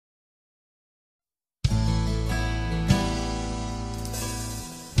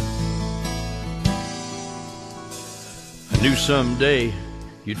Knew someday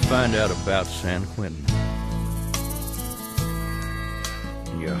you'd find out about San Quentin.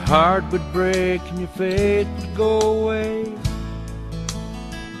 And your heart would break and your faith would go away.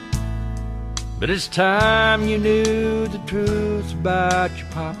 But it's time you knew the truth about your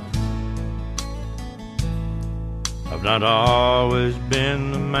papa. I've not always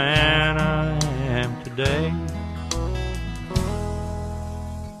been the man I am today.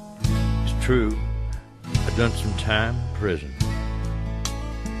 It's true, I've done some time in prison.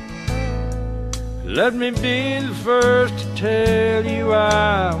 Let me be the first to tell you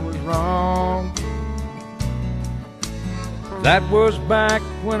I was wrong. That was back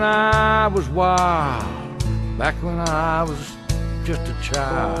when I was wild, back when I was just a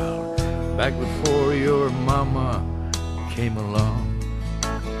child, back before your mama came along.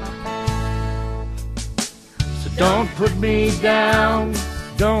 So don't put me down,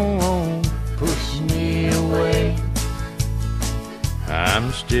 don't push me away.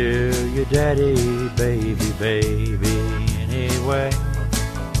 I'm still your daddy, baby, baby, anyway.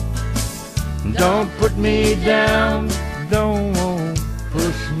 Don't put me down, don't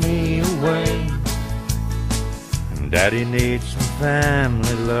push me away. Daddy needs some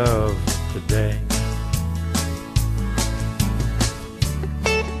family love today.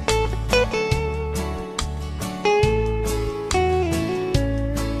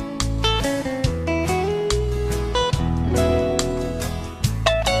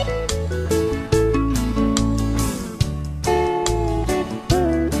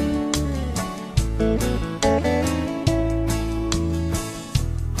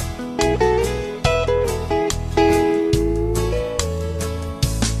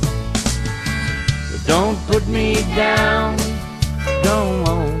 Don't put me down,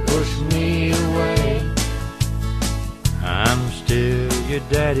 don't push me away. I'm still your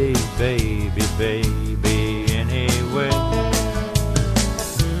daddy, baby, baby, anyway.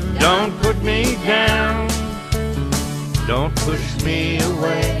 Don't put me down, don't push me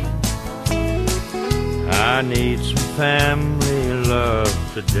away. I need some family love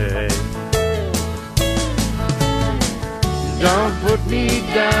today. Don't put me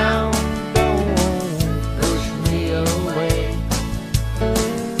down,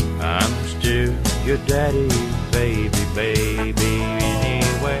 your daddy, baby, baby.